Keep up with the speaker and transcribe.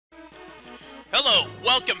Hello,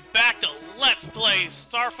 welcome back to Let's Play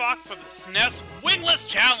Star Fox for the SNES Wingless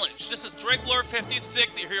Challenge. This is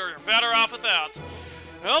Drinklord56. You're better off without.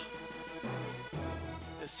 Well,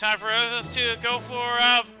 it's time for us to go for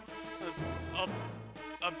a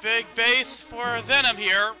big base for Venom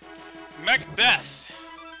here, Macbeth.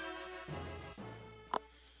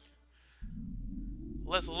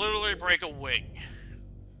 Let's literally break a wing.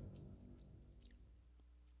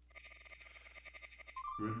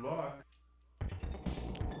 Good luck.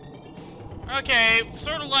 Okay,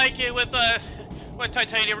 sort of like it with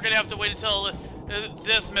Titania, we're gonna have to wait until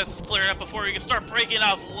this mess is cleared up before we can start breaking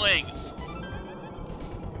off wings.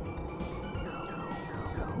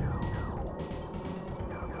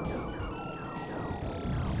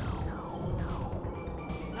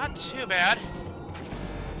 Not too bad.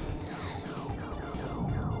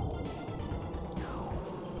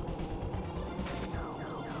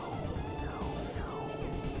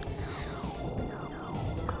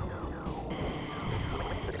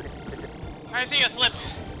 I see a slip.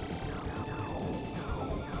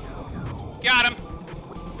 Got him.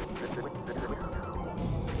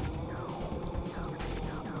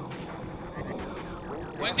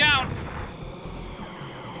 Went down.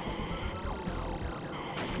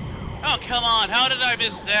 Oh, come on. How did I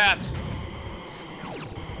miss that?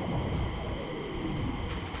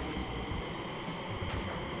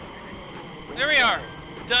 There we are.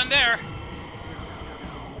 Done there.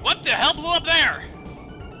 What the hell blew up there?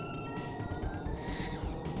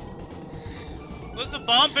 Was the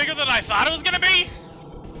bomb bigger than I thought it was gonna be?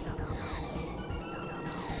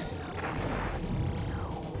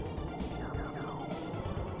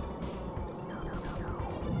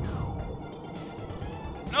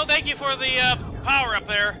 No, thank you for the power up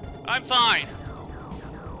there. I'm fine.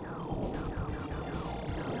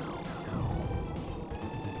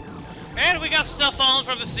 And we got stuff falling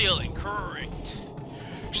from the ceiling. Great.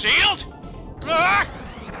 Shield! Ah!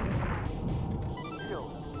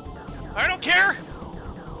 I don't care!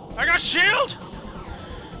 I got shield!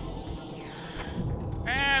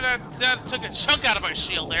 And that took a chunk out of my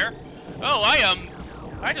shield there. Oh,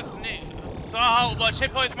 I just saw how much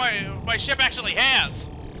hit points my ship actually has.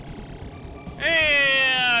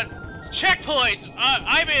 And checkpoint!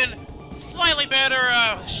 I'm in slightly better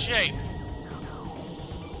shape.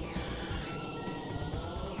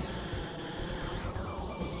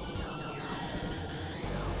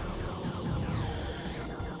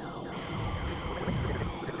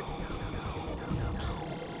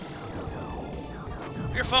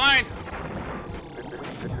 You're fine.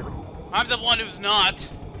 I'm the one who's not.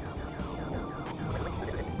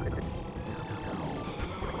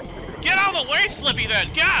 Get out of the way, Slippy, then!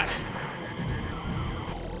 God!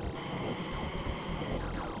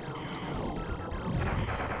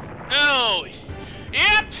 Oh!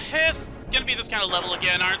 Yep! It's gonna be this kind of level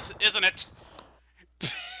again, isn't it?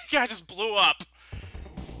 Guy just blew up.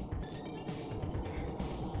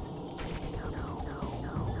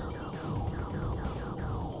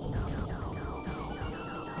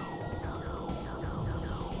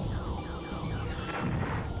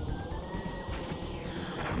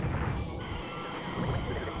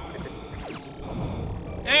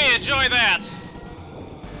 Hey, enjoy that!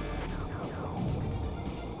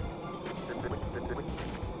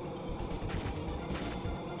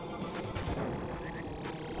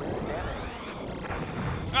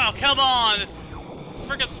 Oh, come on!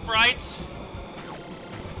 Frickin' sprites!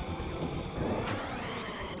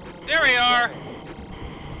 There we are!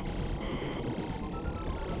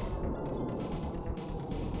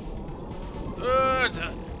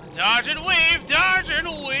 Dodge and weave! Dodge and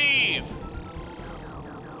weave!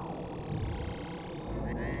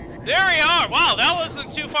 There we are! Wow, that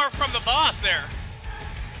wasn't too far from the boss there.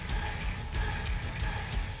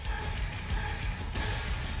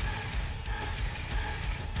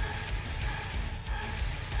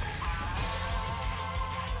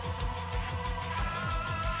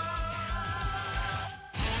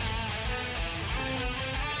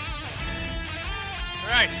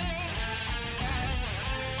 Right.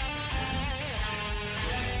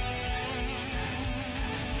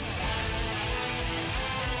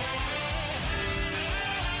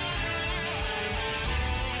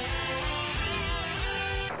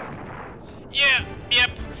 Yeah,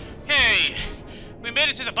 yep. Okay. We made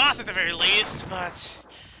it to the boss at the very least, but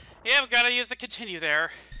yeah, we gotta use the continue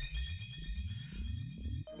there.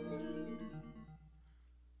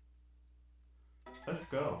 Let's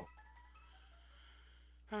go.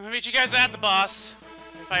 I'll meet you guys at the boss,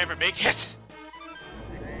 if I ever make it.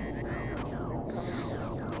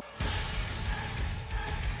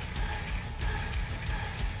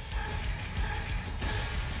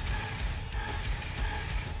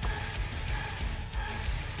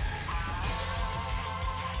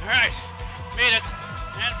 Alright, made it.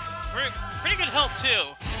 And pretty good health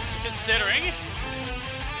too, considering.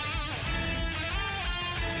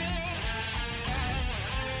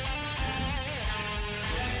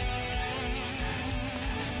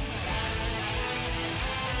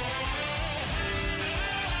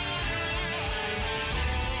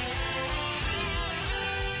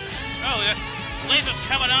 Oh, there's lasers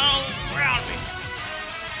coming all around me.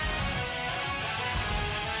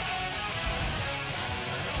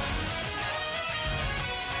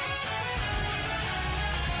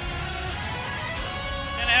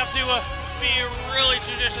 And I have to be really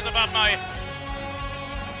judicious about my...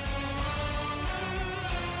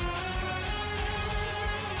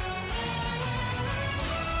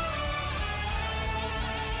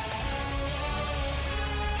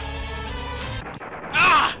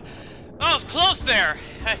 Ah! Oh, it was close there.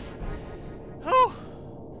 Whew.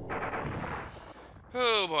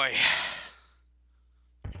 Oh boy.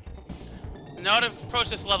 Now to approach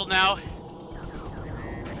this level now.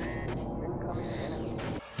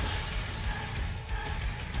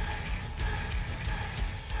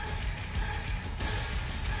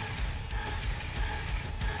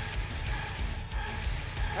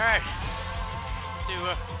 Alright.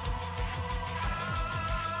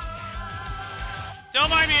 Don't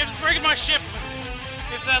mind me, I'm just bringing my ship,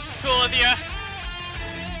 if that's cool with you.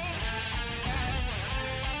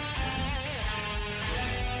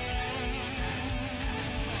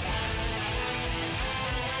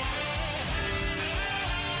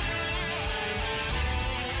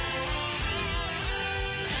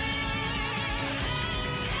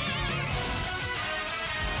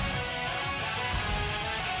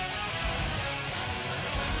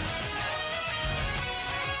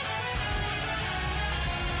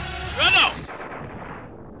 Oh no!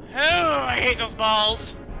 Oh, I hate those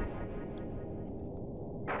balls.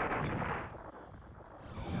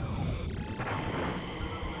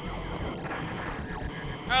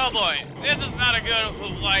 Oh boy, this is not a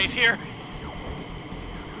good life here.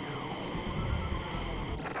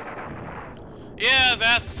 Yeah,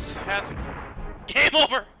 that's game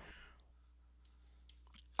over.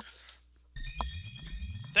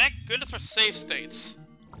 Thank goodness for save states.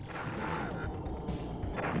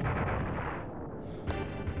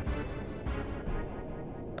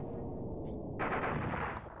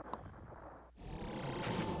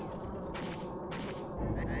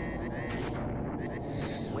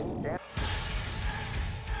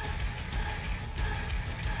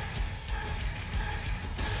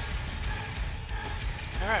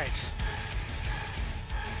 All right.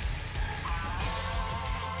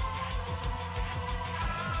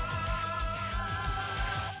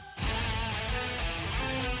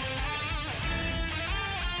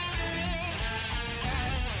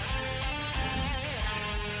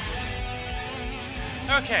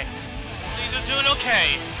 Okay. These are doing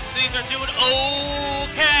okay. These are doing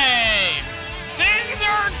okay. Things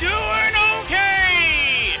are doing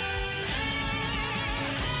okay.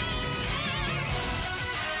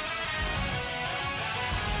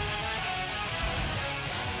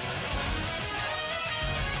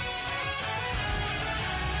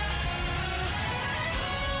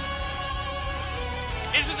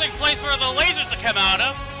 Interesting place for the lasers to come out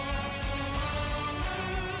of.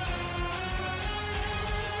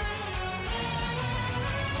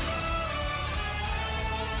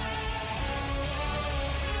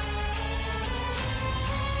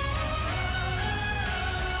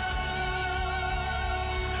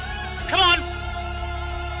 Come on!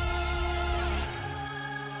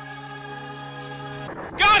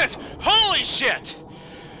 Got it! Holy shit!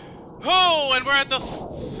 Oh, and we're at the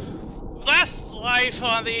last life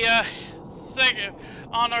on the second,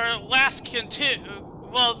 on our last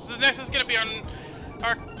well, the next is gonna be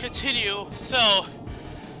our continue. So,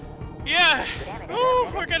 yeah,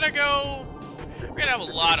 ooh, we're gonna have a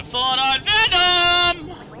lot of fun on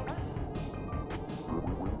Venom.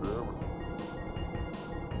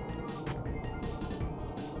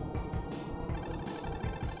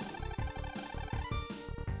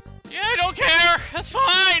 Yeah, I don't care. That's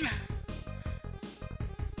fine.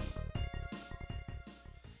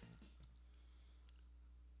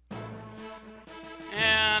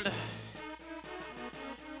 And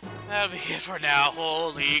that'll be it for now.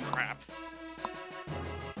 Holy crap.